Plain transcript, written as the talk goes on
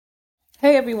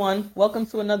Hey everyone, welcome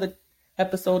to another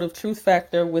episode of Truth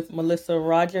Factor with Melissa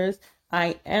Rogers.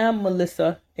 I am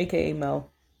Melissa, aka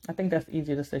Mel. I think that's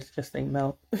easier to say, just say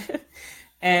Mel.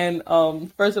 And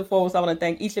first and foremost, I want to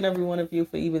thank each and every one of you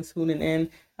for even tuning in.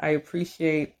 I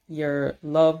appreciate your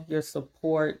love, your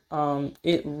support.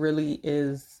 It really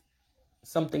is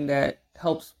something that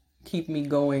helps keep me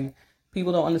going.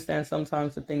 People don't understand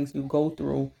sometimes the things you go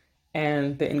through,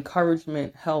 and the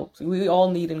encouragement helps. We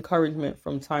all need encouragement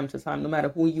from time to time, no matter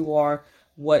who you are,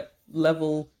 what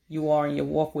level you are in your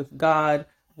walk with God,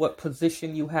 what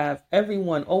position you have.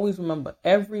 Everyone, always remember,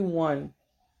 everyone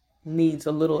needs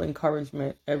a little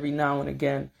encouragement every now and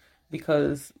again,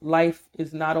 because life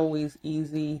is not always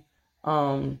easy.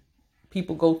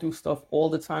 People go through stuff all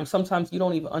the time. Sometimes you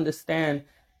don't even understand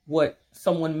what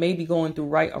someone may be going through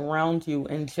right around you,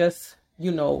 and just,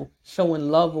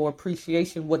 showing love or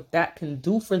appreciation, what that can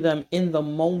do for them in the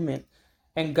moment.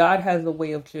 And God has a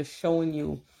way of just showing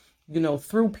you,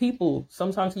 through people.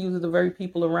 Sometimes he uses the very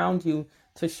people around you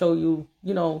to show you,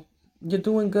 you're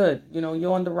doing good.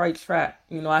 You're on the right track.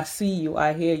 I see you,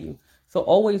 I hear you. So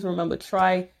always remember,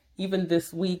 try even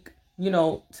this week,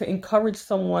 to encourage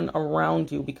someone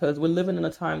around you, because we're living in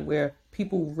a time where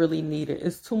people really need it.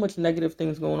 It's too much negative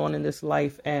things going on in this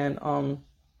life, and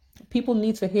people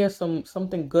need to hear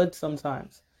something good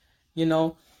sometimes. You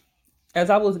know, as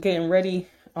I was getting ready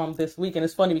this week, and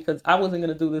it's funny because I wasn't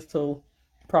gonna do this till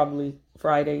probably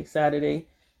Friday, Saturday,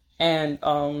 and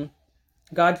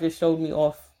God just showed me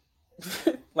off.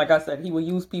 Like I said, he will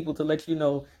use people to let you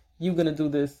know you're gonna do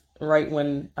this right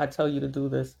when I tell you to do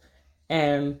this.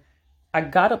 And I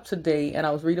got up today and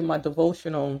I was reading my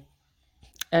devotional,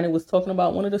 and it was talking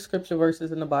about one of the scripture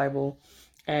verses in the Bible.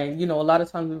 And a lot of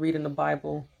times we read in the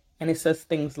Bible and it says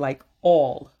things like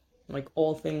all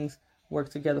things work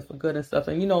together for good and stuff.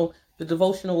 And the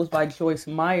devotional was by Joyce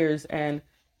Myers, and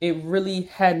it really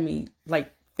had me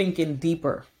like thinking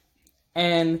deeper.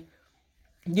 And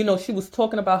she was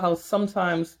talking about how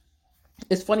sometimes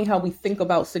it's funny how we think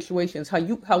about situations,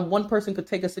 how one person could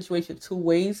take a situation two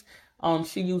ways.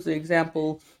 She used the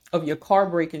example of your car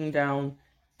breaking down,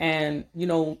 and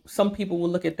some people will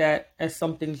look at that as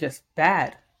something just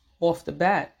bad off the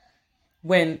bat,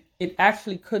 when it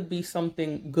actually could be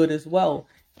something good as well.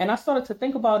 And I started to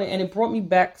think about it, and it brought me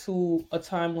back to a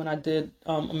time when I did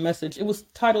a message. It was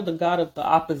titled "The God of the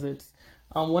Opposites."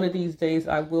 One of these days,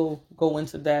 I will go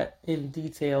into that in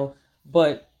detail.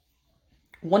 But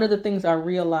one of the things I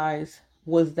realized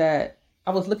was that I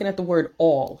was looking at the word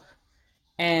 "all,"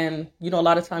 and a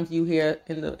lot of times you hear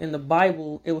in the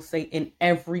Bible it will say "in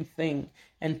everything"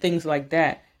 and things like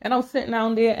that. And I was sitting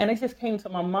down there, and it just came to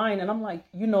my mind, and I'm like,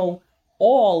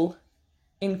 all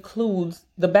includes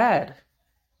the bad.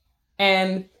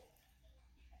 And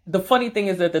the funny thing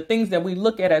is that the things that we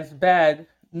look at as bad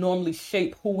normally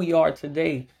shape who we are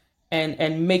today,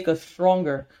 and make us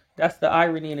stronger. That's the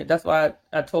irony in it. That's why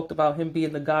I talked about him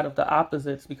being the God of the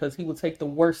opposites, because he will take the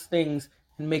worst things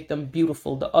and make them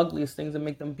beautiful, the ugliest things and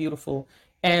make them beautiful.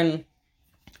 And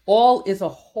all is a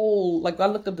whole, like I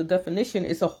looked up the definition,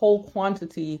 it's a whole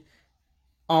quantity,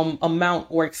 amount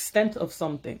or extent of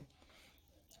something.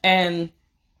 And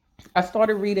I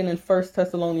started reading in 1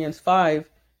 Thessalonians 5,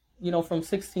 from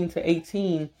 16 to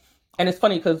 18. And it's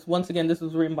funny because, once again, this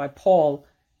was written by Paul.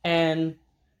 And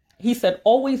he said,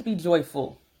 always be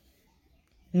joyful.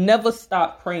 Never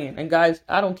stop praying. And guys,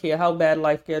 I don't care how bad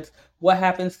life gets, what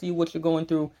happens to you, what you're going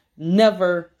through.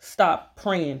 Never stop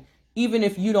praying. Even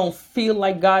if you don't feel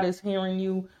like God is hearing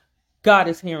you, God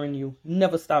is hearing you.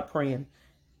 Never stop praying.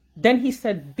 Then he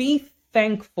said, be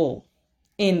thankful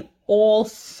in all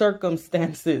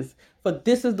circumstances, for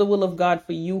this is the will of God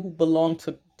for you who belong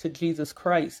to Jesus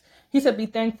Christ. He said, be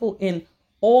thankful in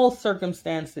all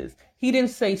circumstances. He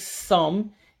didn't say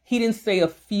some. He didn't say a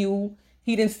few.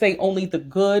 He didn't say only the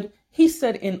good. He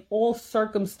said in all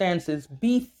circumstances,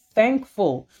 be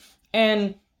thankful.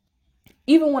 And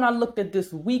even when I looked at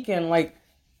this weekend, like,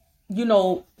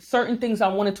 certain things I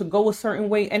wanted to go a certain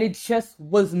way, and it just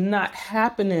was not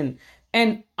happening.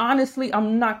 And honestly,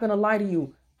 I'm not going to lie to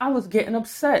you. I was getting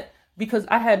upset because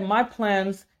I had my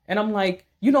plans, and I'm like,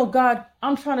 God,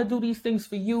 I'm trying to do these things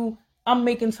for you. I'm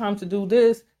making time to do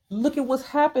this. Look at what's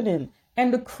happening.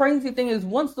 And the crazy thing is,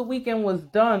 once the weekend was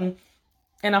done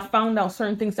and I found out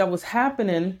certain things that was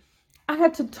happening, I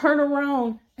had to turn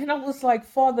around and I was like,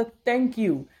 Father, thank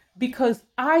you. Because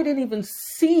I didn't even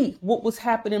see what was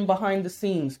happening behind the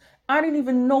scenes. I didn't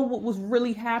even know what was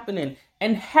really happening.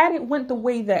 And had it went the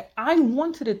way that I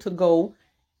wanted it to go,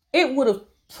 it would have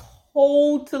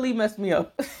totally messed me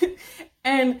up.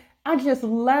 And I just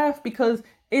laughed because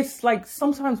it's like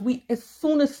sometimes as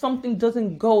soon as something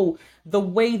doesn't go the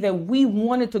way that we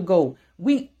want it to go,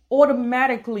 we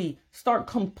automatically start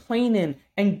complaining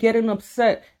and getting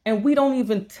upset. And we don't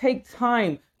even take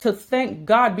time to thank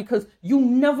God, because you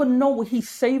never know what he's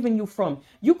saving you from.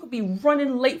 You could be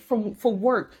running late for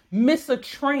work, miss a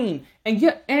train, and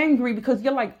you're angry because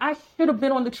you're like, I should have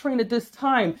been on the train at this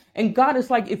time. And God is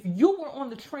like, if you were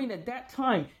on the train at that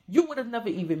time, you would have never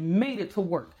even made it to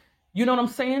work. You know what I'm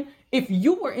saying? If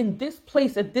you were in this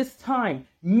place at this time,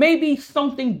 maybe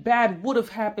something bad would have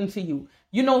happened to you.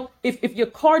 You know, if your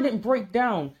car didn't break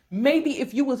down, maybe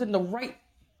if you was in the right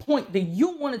point that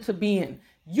you wanted to be in,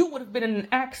 you would have been in an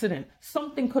accident.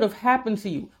 Something could have happened to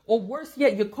you. Or worse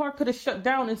yet, your car could have shut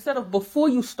down instead of before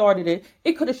you started it.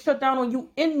 It could have shut down on you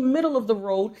in the middle of the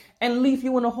road and leave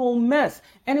you in a whole mess.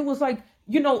 And it was like,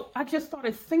 you know, I just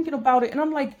started thinking about it. And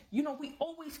I'm like, you know, we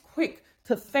always quick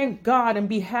to thank God and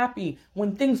be happy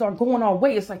when things are going our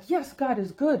way. It's like, yes, God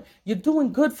is good. You're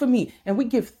doing good for me. And we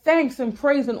give thanks and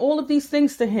praise and all of these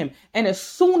things to him. And as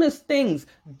soon as things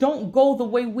don't go the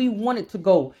way we want it to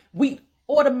go, we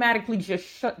automatically just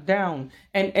shut down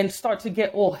and start to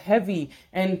get all heavy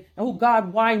and, oh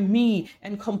God, why me?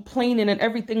 And complaining and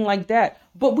everything like that.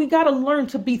 But we got to learn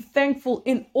to be thankful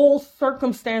in all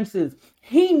circumstances.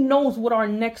 He knows what our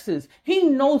next is. He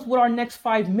knows what our next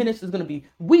 5 minutes is going to be.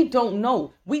 We don't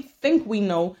know. We think we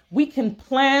know. We can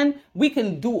plan. We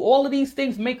can do all of these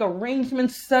things, make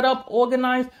arrangements, set up,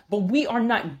 organize, but we are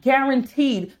not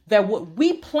guaranteed that what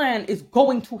we plan is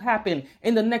going to happen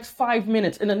in the next 5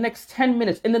 minutes, in the next 10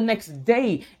 minutes, in the next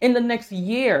day, in the next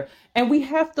year. And we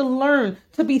have to learn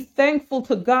to be thankful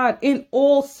to God in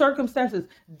all circumstances.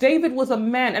 David was a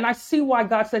man, and I see why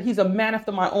God said he's a man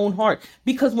after my own heart.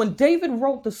 Because when David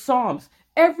wrote the Psalms,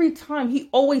 every time he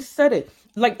always said it,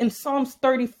 like in Psalms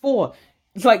 34,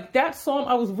 like that psalm,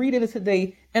 I was reading it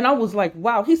today and I was like,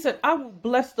 wow. He said, I will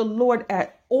bless the Lord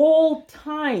at all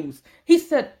times. He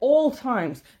said all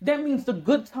times. That means the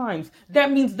good times.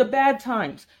 That means the bad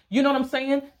times. You know what I'm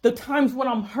saying? The times when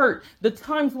I'm hurt, the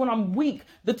times when I'm weak,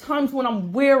 the times when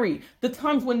I'm weary, the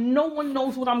times when no one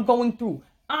knows what I'm going through.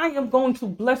 I am going to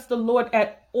bless the Lord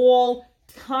at all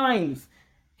times.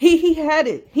 He had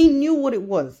it. He knew what it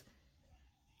was.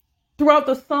 Throughout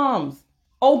the Psalms,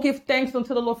 oh, give thanks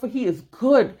unto the Lord, for he is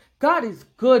good. God is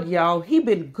good, y'all. He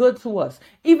been good to us.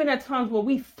 Even at times where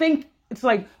we think it's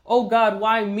like, oh God,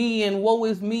 why me? And woe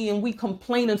is me. And we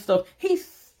complain and stuff. He's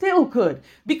still good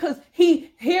because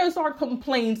he hears our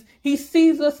complaints. He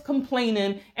sees us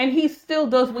complaining and he still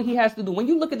does what he has to do. When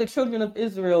you look at the children of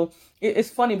Israel,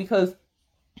 it's funny because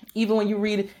even when you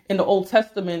read in the Old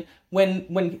Testament,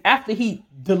 when after he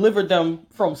delivered them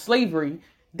from slavery,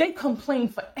 they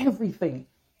complained for everything.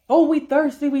 Oh, we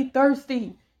thirsty, we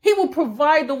thirsty. He would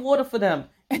provide the water for them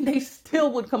and they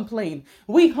still would complain.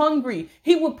 We hungry.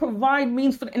 He would provide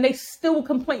means for them and they still would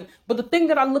complain. But the thing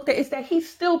that I looked at is that he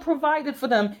still provided for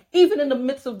them, even in the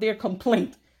midst of their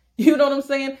complaint. You know what I'm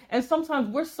saying? And sometimes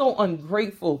we're so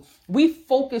ungrateful. We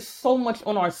focus so much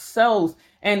on ourselves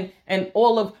and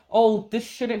all of, oh, this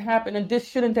shouldn't happen and this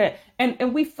shouldn't that.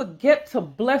 And we forget to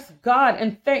bless God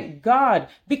and thank God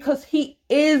because he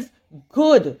is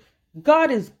good.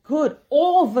 God is good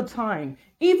all the time.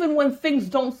 Even when things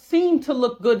don't seem to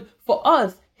look good for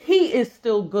us, he is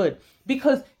still good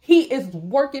because he is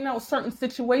working out certain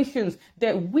situations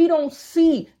that we don't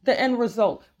see the end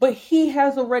result, but he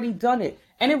has already done it.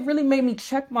 And it really made me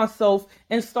check myself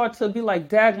and start to be like,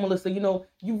 dag, Melissa, you know,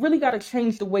 you really got to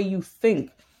change the way you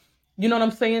think. You know what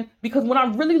I'm saying? Because when I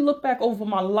really look back over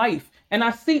my life and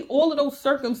I see all of those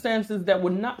circumstances that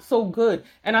were not so good,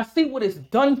 and I see what it's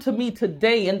done to me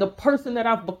today and the person that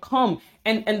I've become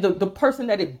and the person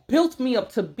that it built me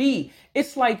up to be,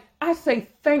 it's like I say,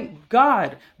 thank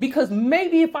God, because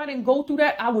maybe if I didn't go through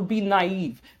that, I would be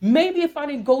naive. Maybe if I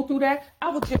didn't go through that, I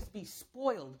would just be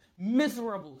spoiled,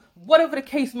 miserable, whatever the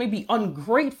case may be,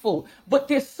 ungrateful. But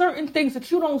there's certain things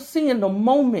that you don't see in the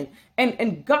moment,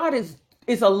 and God is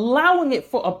allowing it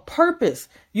for a purpose.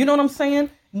 You know what I'm saying?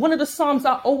 One of the Psalms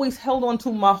I always held on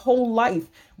to my whole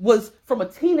life was from a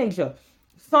teenager.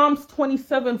 Psalms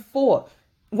 27:4.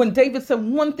 When David said,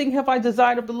 one thing have I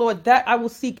desired of the Lord, that I will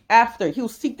seek after. He'll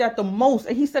seek that the most.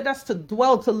 And he said that's to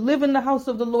dwell, to live in the house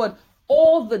of the Lord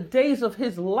all the days of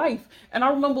his life. And I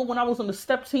remember when I was on the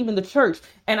step team in the church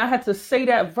and I had to say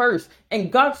that verse and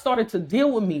God started to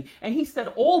deal with me. And he said,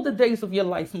 all the days of your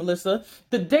life, Melissa,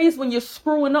 the days when you're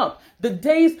screwing up, the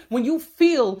days when you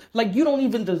feel like you don't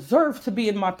even deserve to be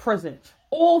in my presence,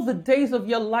 all the days of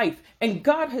your life. And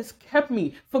God has kept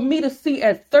me for me to see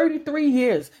at 33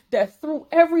 years that through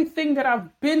everything that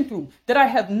I've been through, that I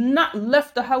have not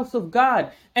left the house of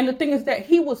God. And the thing is that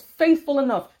he was faithful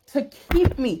enough to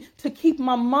keep me, to keep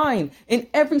my mind in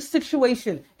every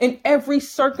situation, in every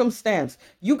circumstance.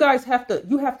 You guys have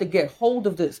to get hold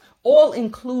of this. All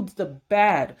includes the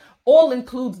bad. All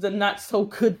includes the not so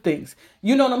good things.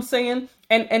 You know what I'm saying?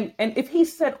 And if he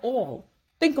said all,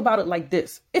 think about it like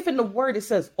this. If in the word it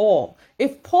says all,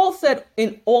 if Paul said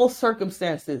in all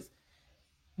circumstances,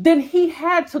 then he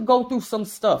had to go through some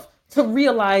stuff to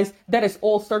realize that it's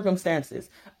all circumstances.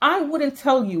 I wouldn't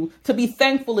tell you to be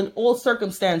thankful in all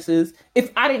circumstances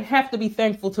if I didn't have to be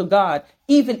thankful to God,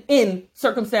 even in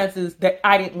circumstances that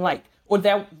I didn't like or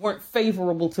that weren't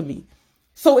favorable to me.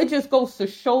 So it just goes to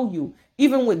show you,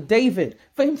 even with David,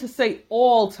 for him to say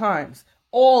all times,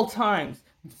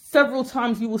 several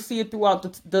times you will see it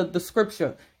throughout the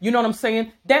scripture. You know what I'm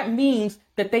saying? That means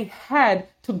that they had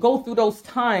to go through those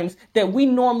times that we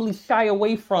normally shy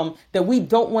away from, that we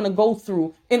don't want to go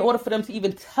through in order for them to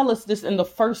even tell us this in the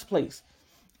first place.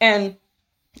 And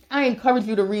I encourage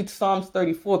you to read Psalms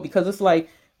 34 because it's like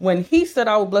when he said,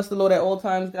 I will bless the Lord at all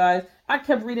times, guys, I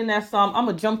kept reading that Psalm. I'm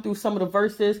going to jump through some of the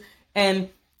verses and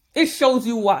it shows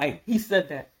you why he said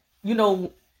that. You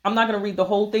know, I'm not going to read the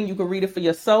whole thing. You can read it for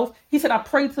yourself. He said, I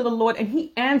prayed to the Lord and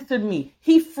he answered me.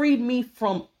 He freed me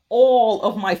from all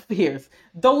of my fears.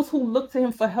 Those who look to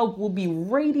him for help will be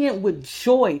radiant with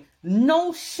joy.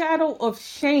 No shadow of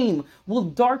shame will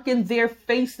darken their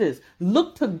faces.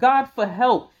 Look to God for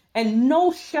help, and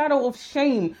no shadow of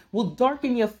shame will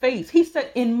darken your face. He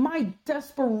said, in my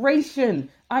desperation,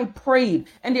 I prayed.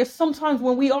 And there's sometimes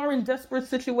when we are in desperate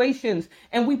situations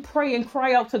and we pray and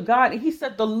cry out to God. And he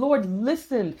said, the Lord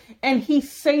listened and he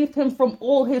saved him from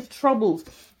all his troubles.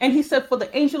 And he said, for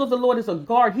the angel of the Lord is a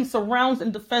guard. He surrounds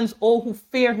and defends all who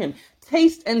fear him.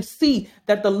 Taste and see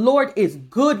that the Lord is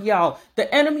good, y'all.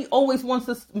 The enemy always wants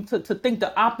us to think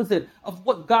the opposite of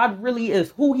what God really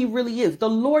is, who he really is. The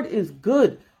Lord is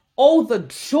good. Oh, the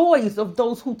joys of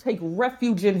those who take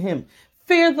refuge in him.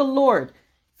 Fear the Lord.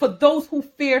 For those who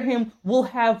fear him will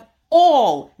have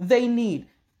all they need.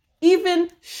 Even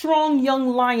strong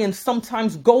young lions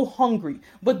sometimes go hungry,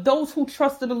 but those who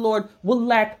trust in the Lord will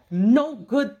lack no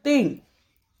good thing.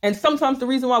 And sometimes the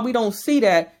reason why we don't see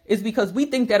that is because we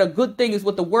think that a good thing is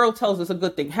what the world tells us a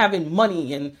good thing, having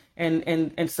money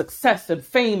and success and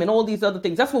fame and all these other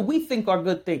things. That's what we think are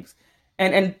good things.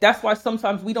 And that's why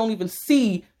sometimes we don't even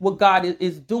see what God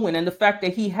is doing. And the fact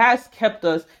that he has kept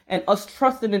us and us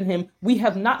trusting in him, we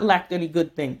have not lacked any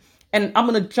good thing. And I'm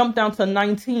going to jump down to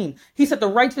 19. He said the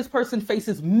righteous person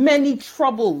faces many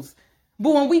troubles.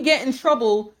 But when we get in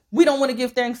trouble, we don't want to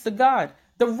give thanks to God.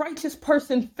 The righteous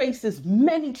person faces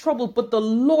many troubles, but the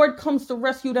Lord comes to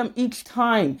rescue them each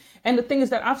time. And the thing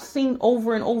is that I've seen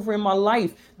over and over in my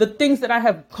life, the things that I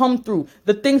have come through,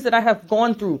 the things that I have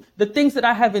gone through, the things that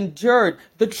I have endured,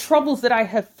 the troubles that I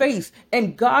have faced.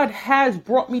 And God has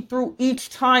brought me through each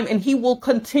time, and he will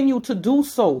continue to do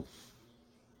so.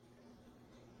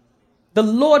 The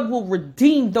Lord will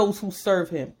redeem those who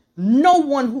serve him. No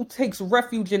one who takes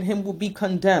refuge in him will be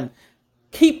condemned.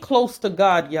 Keep close to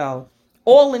God, y'all.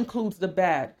 All includes the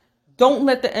bad. Don't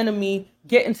let the enemy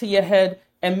get into your head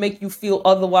and make you feel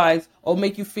otherwise, or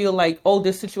make you feel like, oh,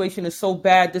 this situation is so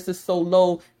bad. This is so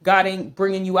low. God ain't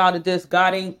bringing you out of this.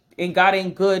 God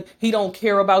ain't good. He don't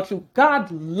care about you. God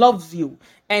loves you.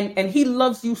 And he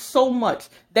loves you so much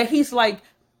that he's like,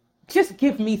 just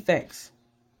give me thanks.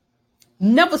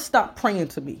 Never stop praying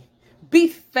to me. Be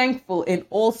thankful in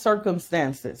all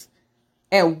circumstances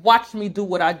and watch me do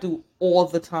what I do all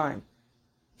the time.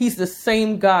 He's the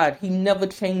same God. He never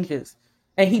changes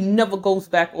and he never goes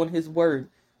back on his word.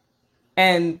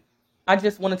 And I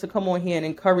just wanted to come on here and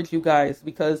encourage you guys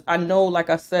because I know, like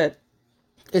I said,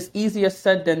 it's easier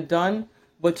said than done.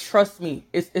 But trust me,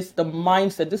 it's the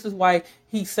mindset. This is why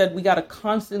he said we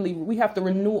have to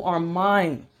renew our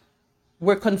mind.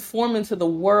 We're conforming to the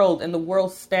world and the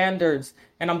world's standards.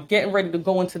 And I'm getting ready to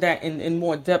go into that in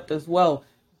more depth as well.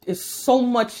 It's so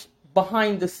much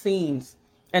behind the scenes.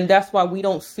 And that's why we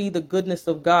don't see the goodness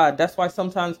of God. That's why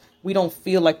sometimes we don't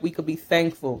feel like we could be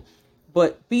thankful.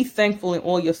 But be thankful in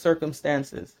all your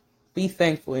circumstances. Be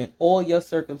thankful in all your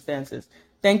circumstances.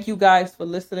 Thank you guys for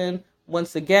listening.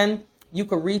 Once again, you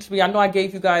can reach me. I know I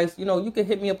gave you guys, you can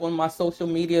hit me up on my social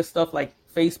media stuff like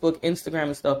Facebook, Instagram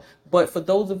and stuff. But for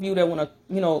those of you that want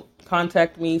to,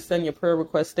 contact me, send your prayer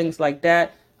requests, things like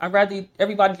that, I'd rather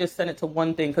everybody just send it to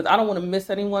one thing because I don't want to miss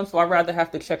anyone. So I'd rather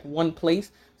have to check one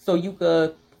place. So you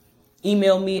could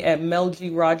email me at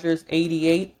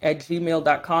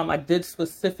melgrogers88@gmail.com. I did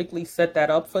specifically set that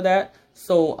up for that.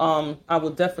 So I will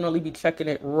definitely be checking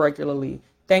it regularly.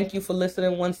 Thank you for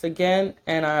listening once again,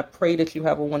 and I pray that you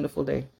have a wonderful day.